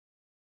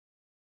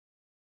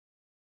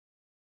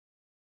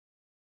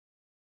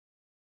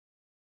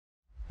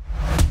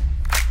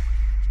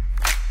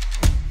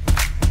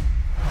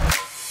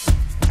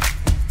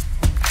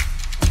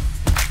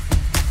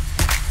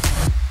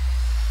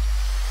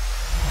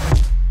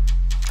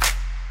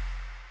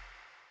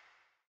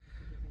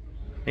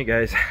Hey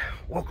guys,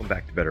 welcome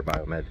back to Better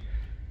Biomed.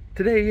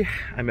 Today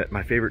I'm at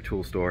my favorite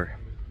tool store.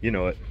 You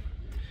know it.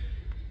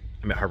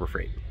 I'm at Harbor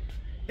Freight.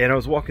 And I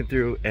was walking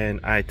through and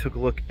I took a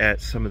look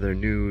at some of their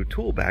new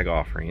tool bag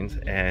offerings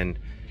and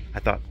I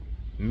thought,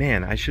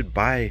 man, I should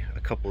buy a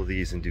couple of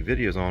these and do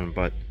videos on them,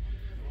 but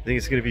I think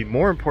it's going to be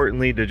more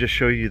importantly to just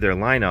show you their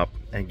lineup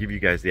and give you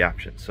guys the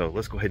options. So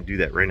let's go ahead and do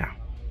that right now.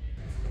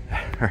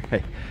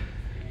 Alright,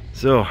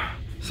 so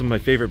some of my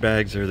favorite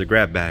bags are the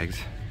grab bags.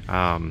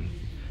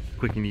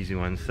 Quick and easy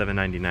ones,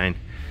 $7.99.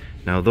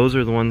 Now those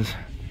are the ones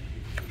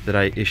that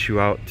I issue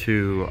out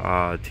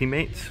to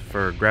teammates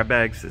for grab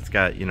bags. It's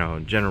got, you know,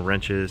 general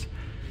wrenches,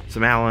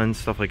 some Allens,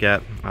 stuff like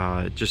that.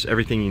 Just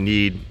everything you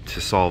need to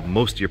solve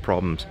most of your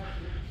problems.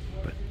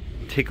 But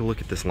take a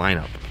look at this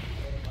lineup.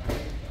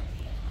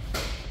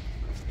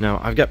 Now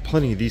I've got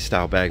plenty of these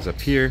style bags up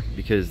here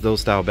because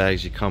those style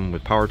bags you come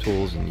with power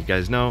tools, and you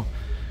guys know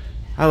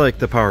I like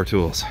the power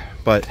tools.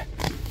 But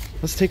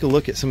let's take a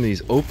look at some of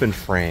these open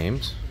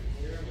frames.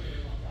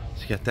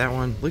 So you got that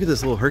one. Look at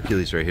this little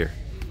Hercules right here.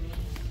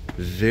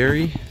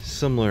 Very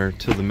similar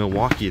to the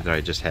Milwaukee that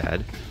I just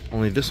had,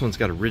 only this one's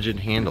got a rigid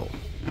handle,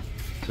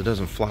 so it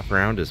doesn't flop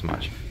around as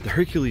much. The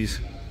Hercules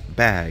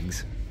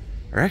bags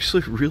are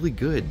actually really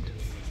good.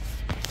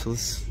 So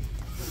let's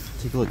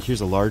take a look. Here's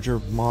a larger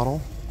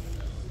model.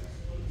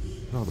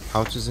 All the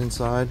pouches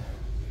inside,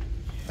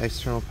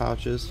 external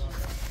pouches.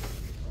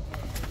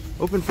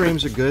 Open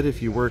frames are good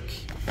if you work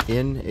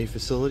in a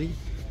facility.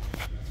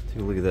 Take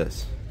a look at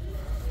this.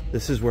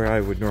 This is where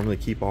I would normally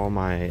keep all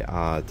my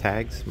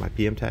tags, my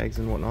PM tags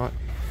and whatnot.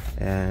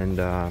 And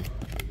wow,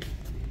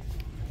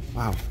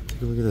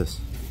 take a look at this.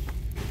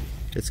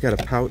 It's got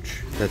a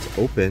pouch that's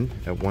open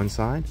at one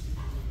side,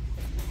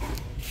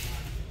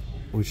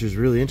 which is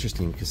really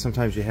interesting because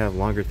sometimes you have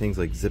longer things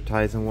like zip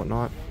ties and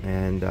whatnot,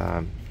 and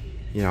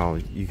you know,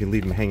 you can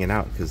leave them hanging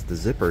out because the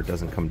zipper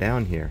doesn't come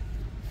down here.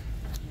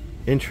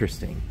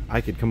 Interesting.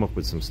 I could come up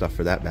with some stuff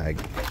for that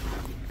bag.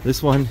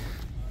 This one,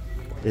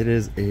 it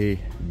is a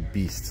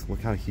beast.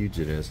 Look how huge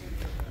it is.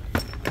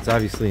 It's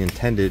obviously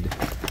intended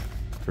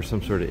for some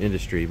sort of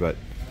industry, but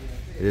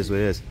it is what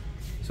it is.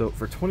 So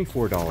for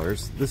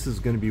 $24, this is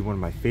going to be one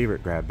of my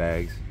favorite grab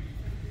bags.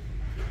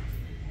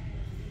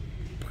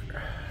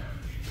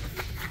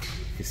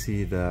 You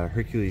see the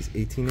Hercules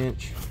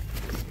 18-inch.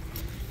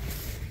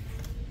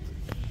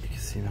 You can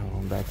see another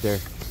one back there.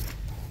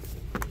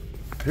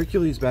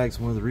 Hercules bags,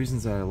 one of the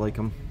reasons that I like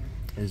them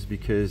is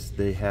because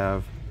they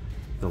have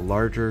the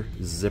larger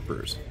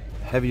zippers,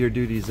 heavier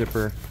duty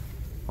zipper.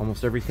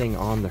 Almost everything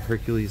on the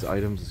Hercules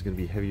items is going to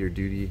be heavier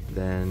duty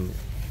than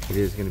it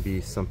is going to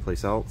be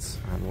someplace else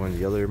on one of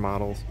the other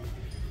models.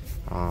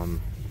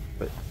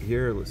 But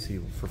here, let's see,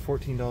 for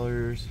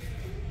 $14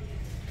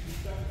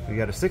 we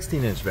got a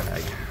 16-inch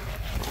bag.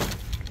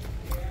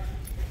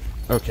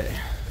 Okay,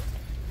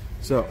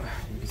 so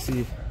you can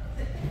see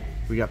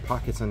we got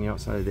pockets on the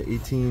outside of the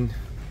 18.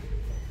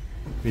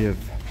 We have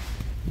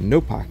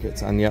no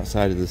pockets on the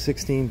outside of the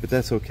 16, but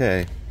that's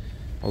okay.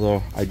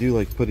 Although I do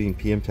like putting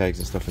PM tags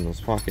and stuff in those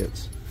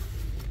pockets.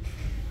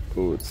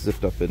 Oh, it's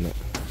zipped up, isn't it?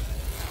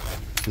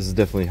 This is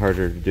definitely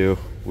harder to do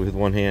with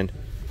one hand.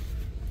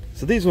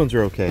 So these ones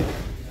are okay.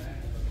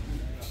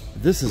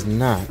 This is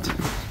not.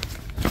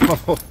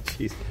 Oh,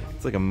 jeez.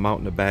 It's like a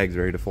mountain of bags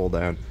ready to fall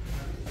down.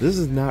 This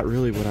is not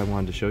really what I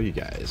wanted to show you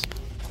guys.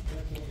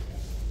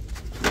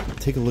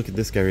 Take a look at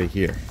this guy right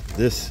here.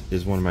 This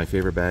is one of my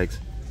favorite bags.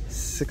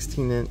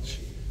 16-inch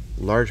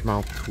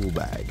largemouth tool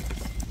bag.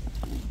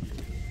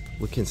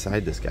 Look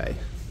inside this guy.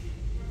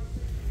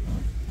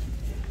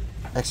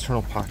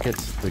 External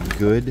pockets, the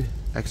good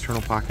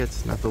external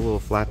pockets, not the little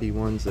flappy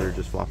ones that are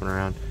just flopping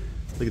around.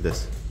 Look at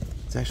this.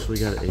 It's actually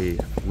got a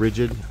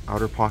rigid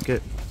outer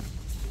pocket.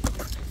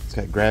 It's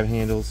got grab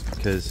handles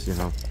because, you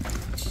know,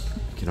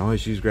 you can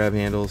always use grab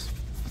handles.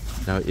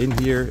 Now in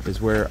here is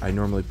where I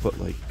normally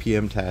put like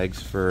PM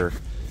tags for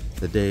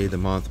the day, the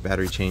month,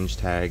 battery change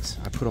tags.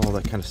 I put all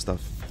that kind of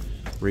stuff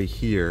right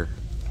here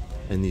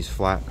in these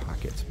flat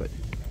pockets. But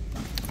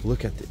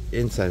look at the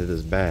inside of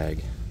this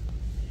bag.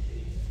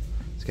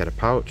 It's got a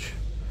pouch.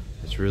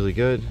 It's really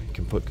good. You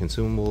can put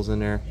consumables in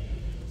there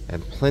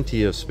and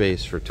plenty of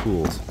space for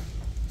tools.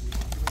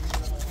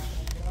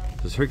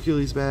 This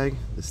Hercules bag,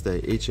 this is the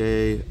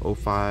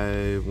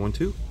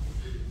HA0512.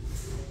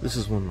 This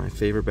is one of my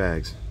favorite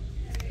bags.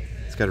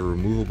 It's got a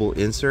removable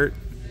insert.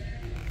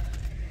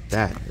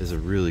 That is a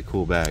really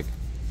cool bag.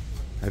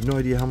 I have no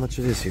idea how much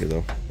it is here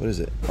though. What is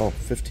it? Oh,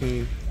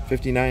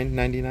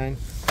 $59.99.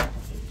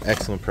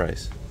 Excellent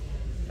price.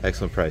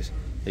 Excellent price.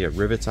 They got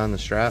rivets on the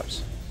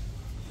straps.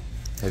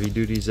 Heavy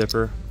duty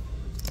zipper.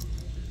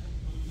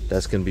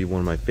 That's gonna be one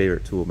of my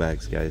favorite tool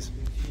bags, guys.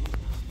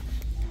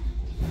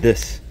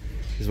 This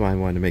is why I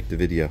wanted to make the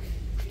video.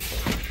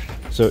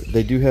 So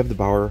they do have the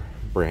Bauer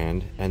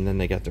brand, and then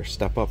they got their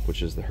step up,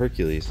 which is the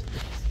Hercules.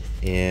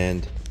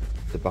 And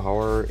the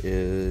Bauer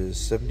is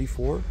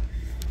 $74.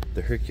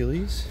 The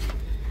Hercules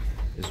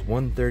is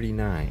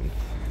 $139.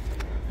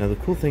 Now the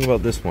cool thing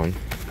about this one,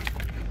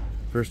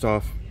 first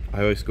off,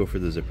 I always go for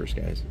the zippers,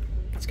 guys.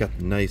 It's got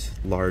the nice,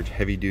 large,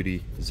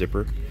 heavy-duty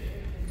zipper.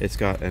 It's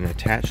got an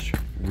attached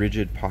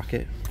rigid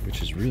pocket,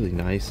 which is really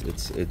nice.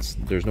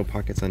 There's no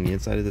pockets on the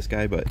inside of this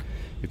guy, but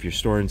if you're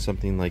storing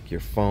something like your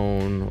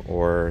phone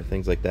or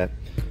things like that,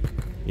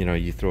 you know,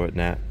 you throw it in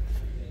that.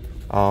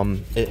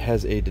 It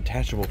has a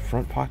detachable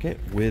front pocket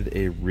with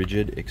a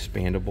rigid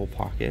expandable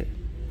pocket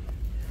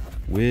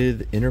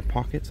with inner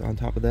pockets on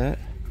top of that.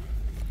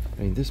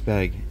 I mean, this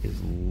bag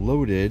is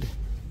loaded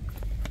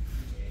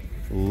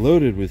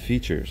with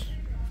features,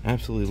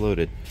 absolutely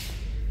loaded.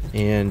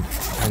 And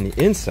on the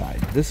inside,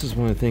 this is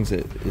one of the things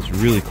that is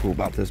really cool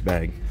about this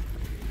bag.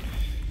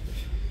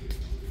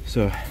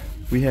 So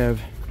we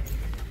have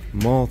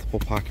multiple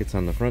pockets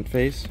on the front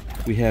face.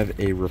 We have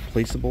a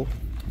replaceable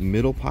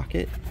middle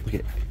pocket. Look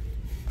at,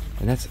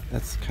 and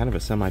that's kind of a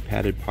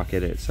semi-padded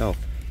pocket itself.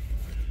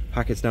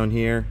 Pockets down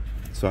here,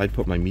 so I'd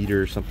put my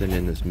meter or something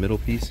in this middle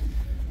piece.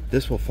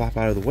 This will flop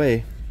out of the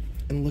way,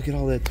 and look at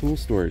all that tool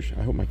storage.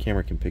 I hope my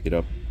camera can pick it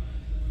up.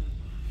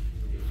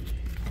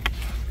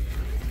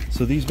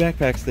 So these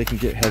backpacks, they can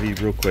get heavy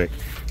real quick.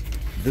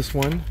 This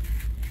one,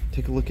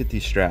 take a look at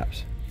these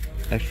straps.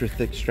 Extra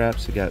thick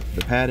straps. We got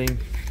the padding.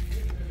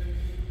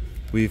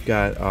 We've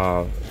got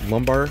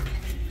lumbar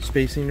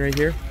spacing right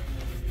here.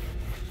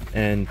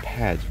 And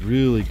pads,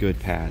 really good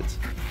pads.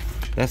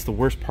 That's the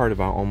worst part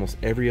about almost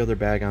every other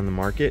bag on the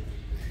market,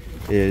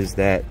 is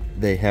that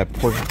they have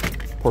poor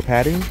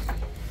padding.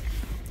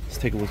 Let's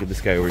take a look at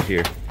this guy over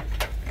here.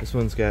 This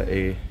one's got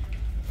a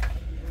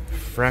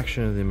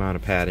fraction of the amount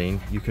of padding.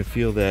 You can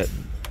feel that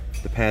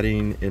the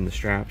padding in the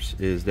straps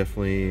is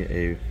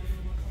definitely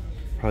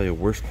probably a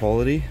worse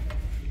quality,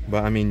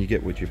 but I mean, you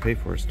get what you pay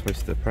for. It's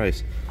twice the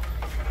price.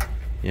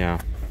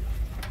 Yeah,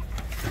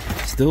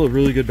 still a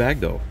really good bag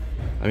though.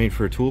 I mean,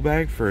 for a tool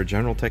bag, for a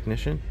general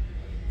technician,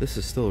 this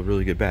is still a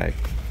really good bag.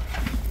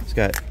 It's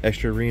got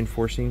extra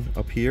reinforcing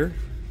up here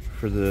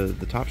for the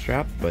top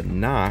strap, but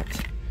not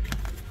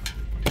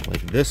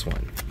like this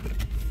one.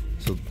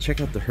 So check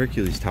out the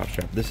Hercules top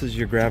strap. This is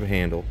your grab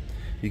handle.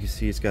 You can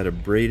see it's got a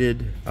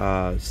braided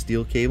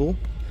steel cable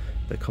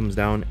that comes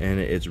down, and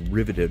it's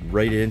riveted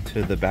right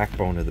into the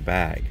backbone of the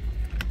bag.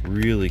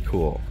 Really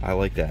cool. I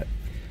like that.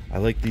 I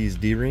like these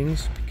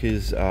D-rings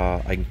because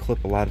I can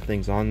clip a lot of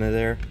things on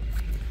there.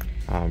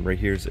 Right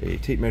here's a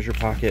tape measure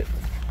pocket.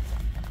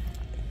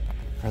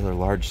 Rather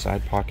large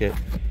side pocket.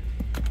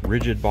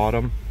 Rigid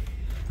bottom.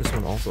 This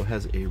one also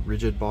has a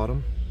rigid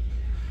bottom.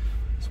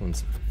 This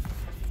one's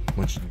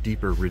much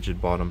deeper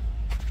rigid bottom.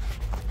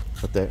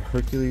 But that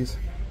Hercules,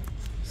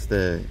 it's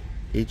the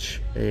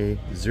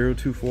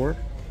HA024.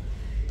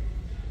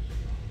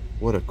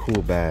 What a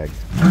cool bag.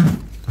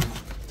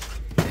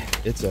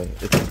 It's a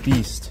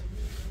beast.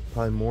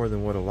 Probably more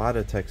than what a lot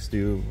of techs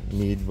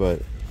need,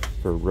 but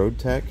for road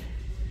tech,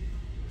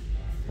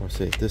 I would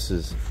say this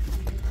is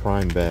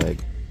prime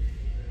bag.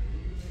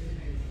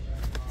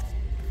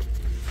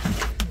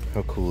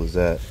 How cool is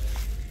that?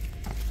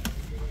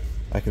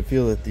 I can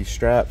feel that these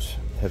straps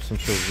have some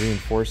sort of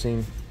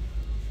reinforcing.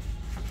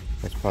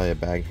 That's probably a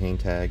bag hang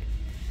tag.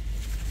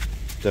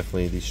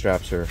 Definitely these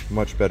straps are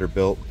much better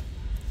built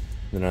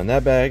than on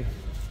that bag,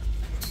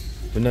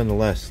 but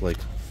nonetheless, like,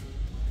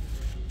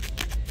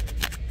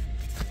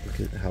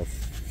 look at how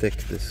thick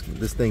this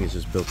thing is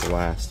just built to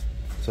last.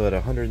 So at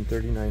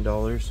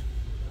 $139,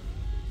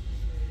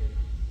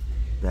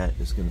 that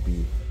is going to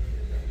be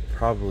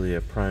probably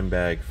a prime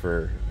bag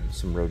for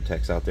some road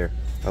techs out there.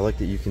 I like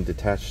that you can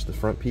detach the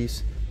front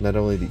piece, not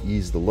only to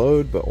ease the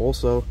load, but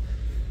also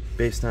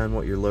based on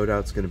what your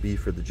loadout's going to be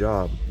for the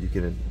job, you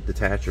can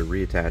detach or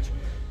reattach.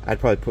 I'd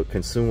probably put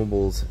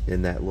consumables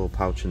in that little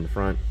pouch in the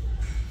front.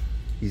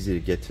 Easy to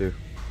get to.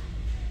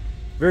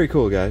 Very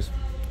cool, guys.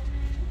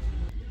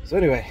 So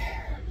anyway,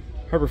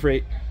 Harbor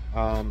Freight,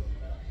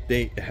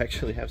 they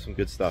actually have some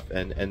good stuff,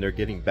 and they're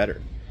getting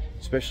better,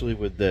 especially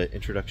with the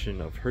introduction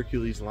of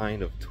Hercules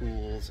line of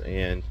tools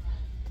and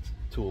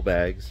tool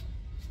bags.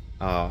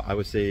 I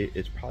would say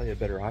it's probably a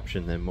better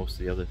option than most of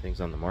the other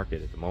things on the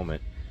market at the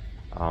moment.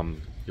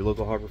 Your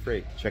local Harbor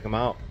Freight, check them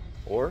out,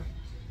 or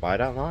buy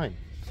it online.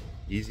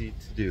 Easy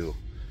to do.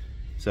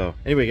 So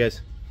anyway,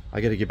 guys,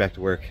 I gotta get back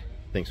to work.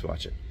 Thanks for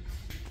watching.